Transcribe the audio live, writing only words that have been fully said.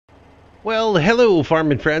Well, hello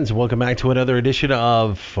farming friends, welcome back to another edition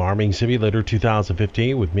of Farming Simulator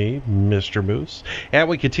 2015 with me, Mistermoose. And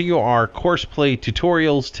we continue our CoursePlay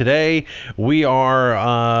Tutorials. Today we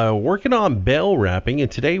are working on bale wrapping,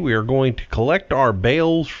 and today we are going to collect our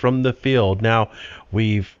bales from the field. Now,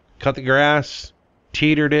 we've cut the grass,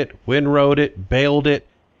 teetered it, windrowed it, baled it.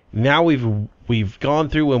 Now we've gone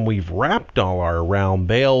through and we've wrapped all our round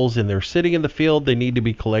bales, and they're sitting in the field. They need to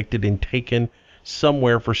be collected and taken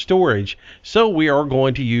somewhere for storage. So we are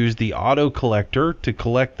going to use the auto collector to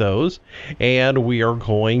collect those, and we are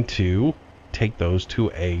going to take those to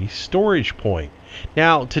a storage point.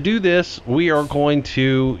 Now, to do this, we are going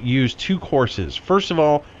to use two courses. First of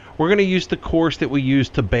all, we're going to use the course that we use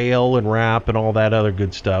to bale and wrap and all that other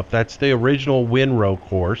good stuff. That's the original windrow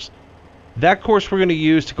course. That course we're going to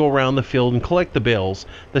use to go around the field and collect the bales.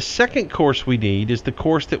 The second course we need is the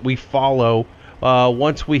course that we follow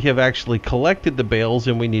once we have actually collected the bales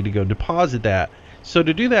and we need to go deposit that. So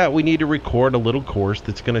to do that, we need to record a little course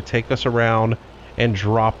that's going to take us around and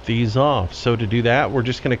drop these off. So to do that, we're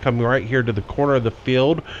just going to come right here to the corner of the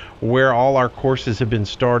field where all our courses have been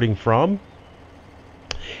starting from.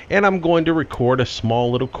 And I'm going to record a small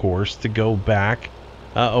little course to go back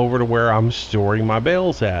over to where I'm storing my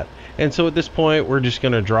bales at. And so at this point, we're just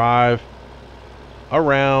going to drive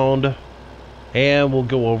around and we'll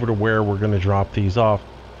go over to where we're going to drop these off.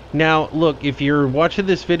 Now, look, if you're watching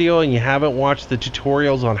this video and you haven't watched the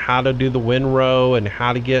tutorials on how to do the windrow and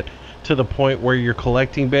how to get to the point where you're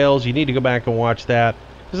collecting bales, you need to go back and watch that,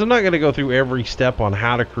 because I'm not going to go through every step on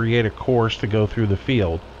how to create a course to go through the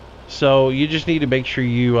field. So you just need to make sure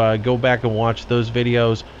you go back and watch those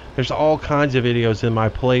videos. There's all kinds of videos in my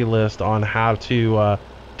playlist on how to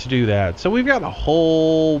do that. So we've got a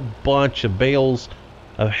whole bunch of bales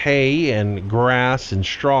of hay and grass and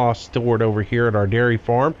straw stored over here at our dairy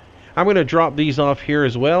farm. I'm going to drop these off here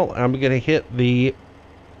as well. I'm going to hit the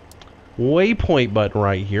waypoint button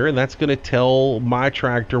right here, and that's going to tell my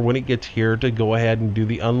tractor when it gets here to go ahead and do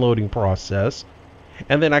the unloading process.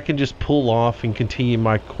 And then I can just pull off and continue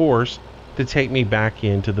my course to take me back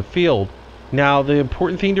into the field. Now, the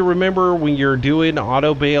important thing to remember when you're doing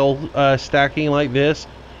auto bale stacking like this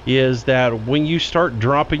is that when you start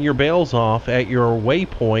dropping your bales off at your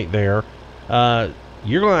waypoint there,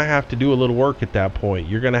 you're going to have to do a little work at that point.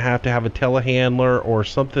 You're going to have a telehandler or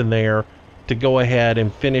something there to go ahead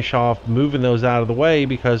and finish off moving those out of the way,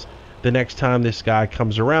 because the next time this guy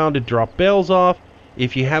comes around to drop bales off,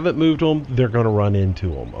 if you haven't moved them, they're going to run into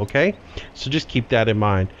them, okay? So just keep that in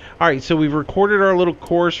mind. Alright, so we've recorded our little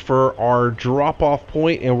course for our drop-off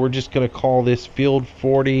point, and we're just going to call this Field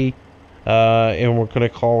 40, and we're going to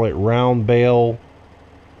call it Round Bale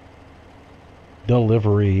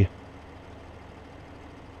Delivery.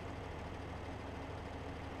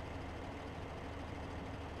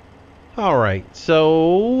 Alright,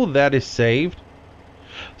 so that is saved.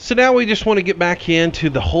 So now we just want to get back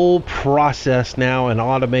into the whole process now and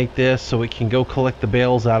automate this so we can go collect the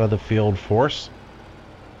bales out of the field for us.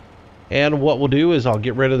 And what we'll do is I'll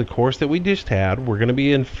get rid of the course that we just had. We're going to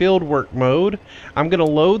be in field work mode. I'm going to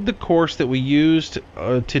load the course that we used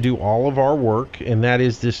to do all of our work, and that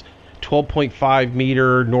is this 12.5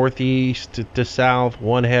 meter northeast to south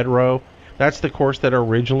one head row. That's the course that I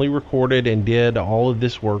originally recorded and did all of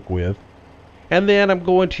this work with. And then I'm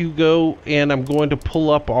going to go and I'm going to pull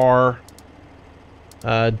up our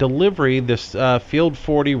delivery, this Field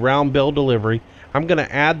 40 round bale delivery. I'm going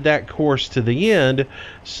to add that course to the end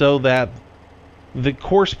so that the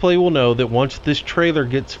CoursePlay will know that once this trailer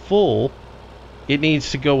gets full, it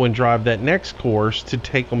needs to go and drive that next course to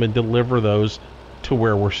take them and deliver those to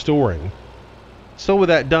where we're storing. So with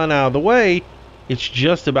that done out of the way, it's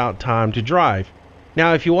just about time to drive.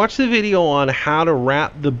 Now, if you watch the video on how to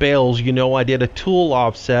wrap the bales, you know I did a tool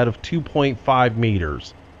offset of 2.5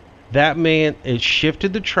 meters. That meant it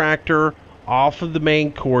shifted the tractor off of the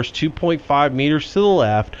main course 2.5 meters to the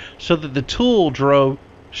left so that the tool drove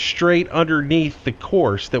straight underneath the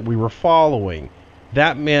course that we were following.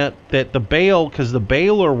 That meant that the bale, because the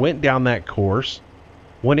baler went down that course,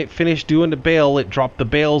 when it finished doing the bale, it dropped the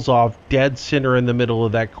bales off dead center in the middle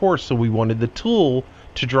of that course, so we wanted the tool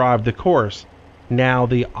to drive the course. Now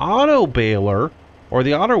the auto baler or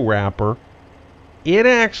the auto wrapper, it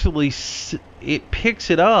actually picks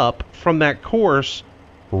it up from that course,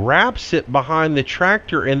 wraps it behind the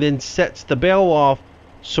tractor, and then sets the bale off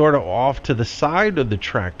sort of off to the side of the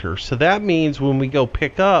tractor. So that means when we go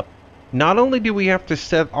pick up, not only do we have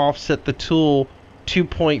to offset the tool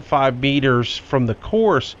 2.5 meters from the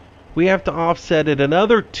course, we have to offset it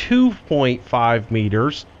another 2.5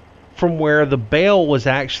 meters from where the bale was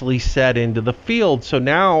actually set into the field. So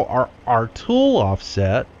now our tool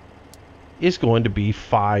offset is going to be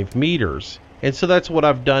 5 meters. And so that's what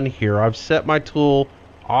I've done here. I've set my tool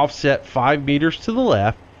offset 5 meters to the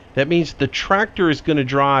left. That means the tractor is going to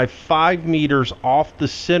drive 5 meters off the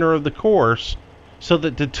center of the course so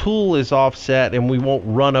that the tool is offset and we won't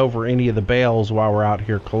run over any of the bales while we're out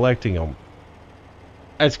here collecting them.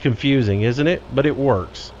 That's confusing, isn't it? But it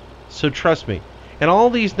works. So trust me. And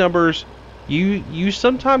all these numbers, you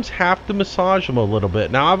sometimes have to massage them a little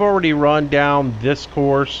bit. Now I've already run down this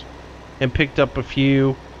course and picked up a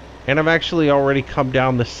few, and I've actually already come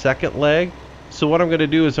down the second leg. So what I'm going to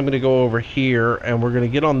do is I'm going to go over here and we're going to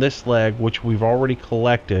get on this leg, which we've already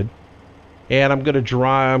collected, and I'm going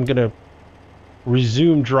to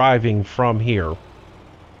resume driving from here.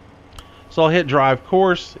 So I'll hit drive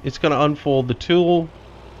course. It's going to unfold the tool.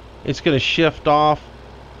 It's going to shift off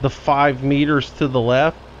the 5 meters to the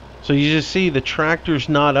left. So you just see the tractor's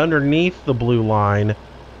not underneath the blue line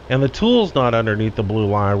and the tool's not underneath the blue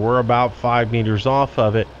line. We're about 5 meters off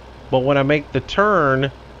of it. But when I make the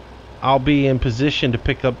turn, I'll be in position to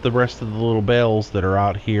pick up the rest of the little bales that are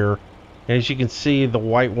out here. And as you can see, the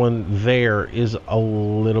white one there is a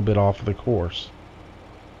little bit off of the course.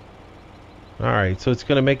 Alright, so it's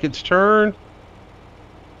going to make its turn.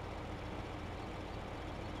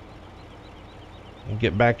 And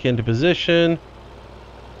get back into position.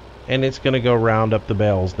 And it's going to go round up the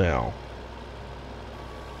bales now.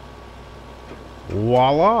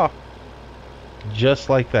 Voila! Just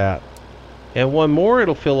like that. And one more,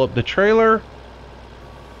 it'll fill up the trailer.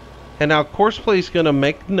 And now CoursePlay is going to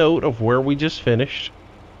make note of where we just finished.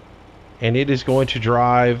 And it is going to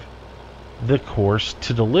drive the course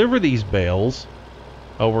to deliver these bales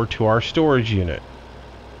over to our storage unit.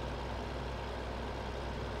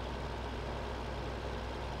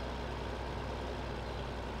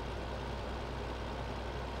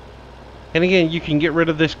 And again, you can get rid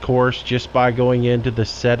of this course just by going into the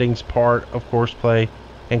settings part of CoursePlay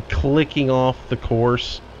and clicking off the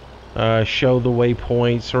course. Show the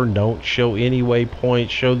waypoints or don't show any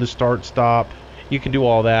waypoints, show the start stop. You can do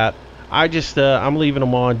all that. I'm leaving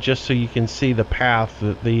them on just so you can see the path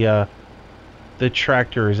that the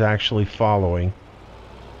tractor is actually following.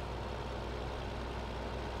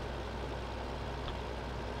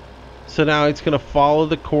 So now it's going to follow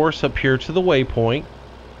the course up here to the waypoint.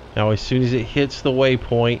 Now as soon as it hits the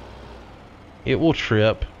waypoint, it will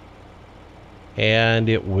trip and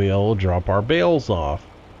it will drop our bales off.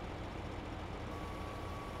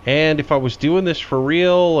 And if I was doing this for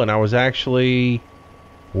real and I was actually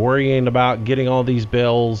worrying about getting all these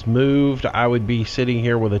bales moved, I would be sitting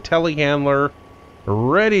here with a telehandler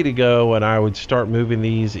ready to go and I would start moving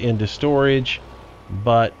these into storage.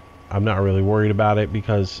 But I'm not really worried about it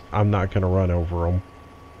because I'm not going to run over them.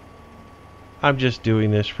 I'm just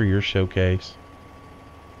doing this for your showcase.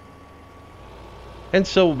 And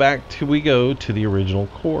so we go to the original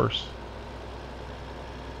course.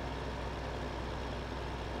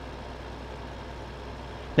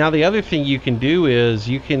 Now the other thing you can do is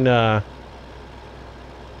you can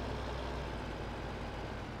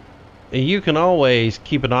always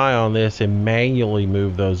keep an eye on this and manually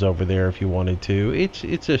move those over there if you wanted to.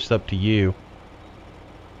 It's just up to you.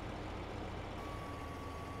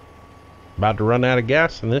 About to run out of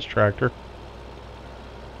gas in this tractor.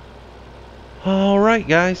 Alright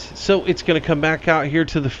guys, so it's going to come back out here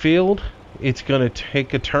to the field. It's going to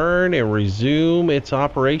take a turn and resume its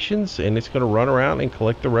operations, and it's going to run around and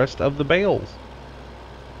collect the rest of the bales.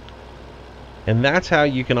 And that's how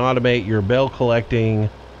you can automate your bale collecting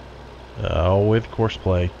with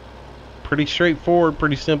CoursePlay. Pretty straightforward,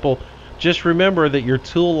 pretty simple. Just remember that your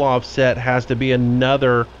tool offset has to be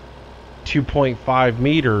another 2.5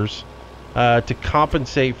 meters to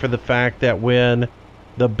compensate for the fact that when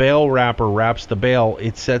the bale wrapper wraps the bale,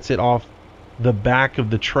 it sets it off the back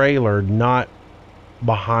of the trailer, not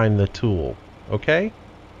behind the tool. Okay?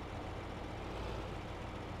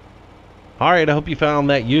 Alright, I hope you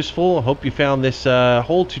found that useful. I hope you found this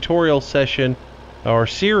whole tutorial session or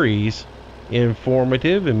series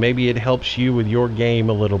informative, and maybe it helps you with your game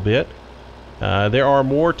a little bit. There are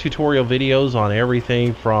more tutorial videos on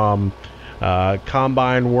everything from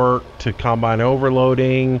combine work to combine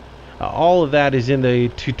overloading. All of that is in the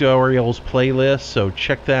tutorials playlist, so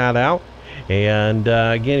check that out. And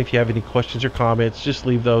again, if you have any questions or comments, just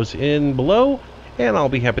leave those in below and I'll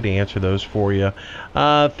be happy to answer those for you.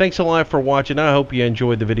 Thanks a lot for watching. I hope you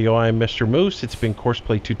enjoyed the video. I'm Mistermoose. It's been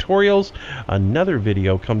CoursePlay Tutorials. Another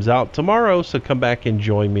video comes out tomorrow, so come back and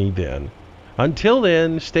join me then. Until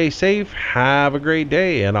then, stay safe, have a great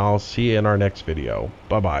day, and I'll see you in our next video.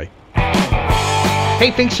 Bye-bye. Hey,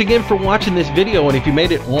 thanks again for watching this video, and if you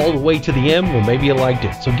made it all the way to the end, well, maybe you liked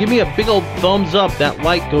it. So give me a big old thumbs up. That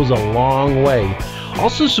like goes a long way.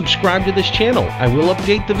 Also, subscribe to this channel. I will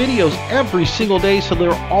update the videos every single day, so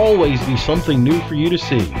there'll always be something new for you to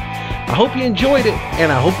see. I hope you enjoyed it,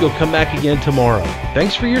 and I hope you'll come back again tomorrow.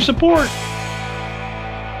 Thanks for your support.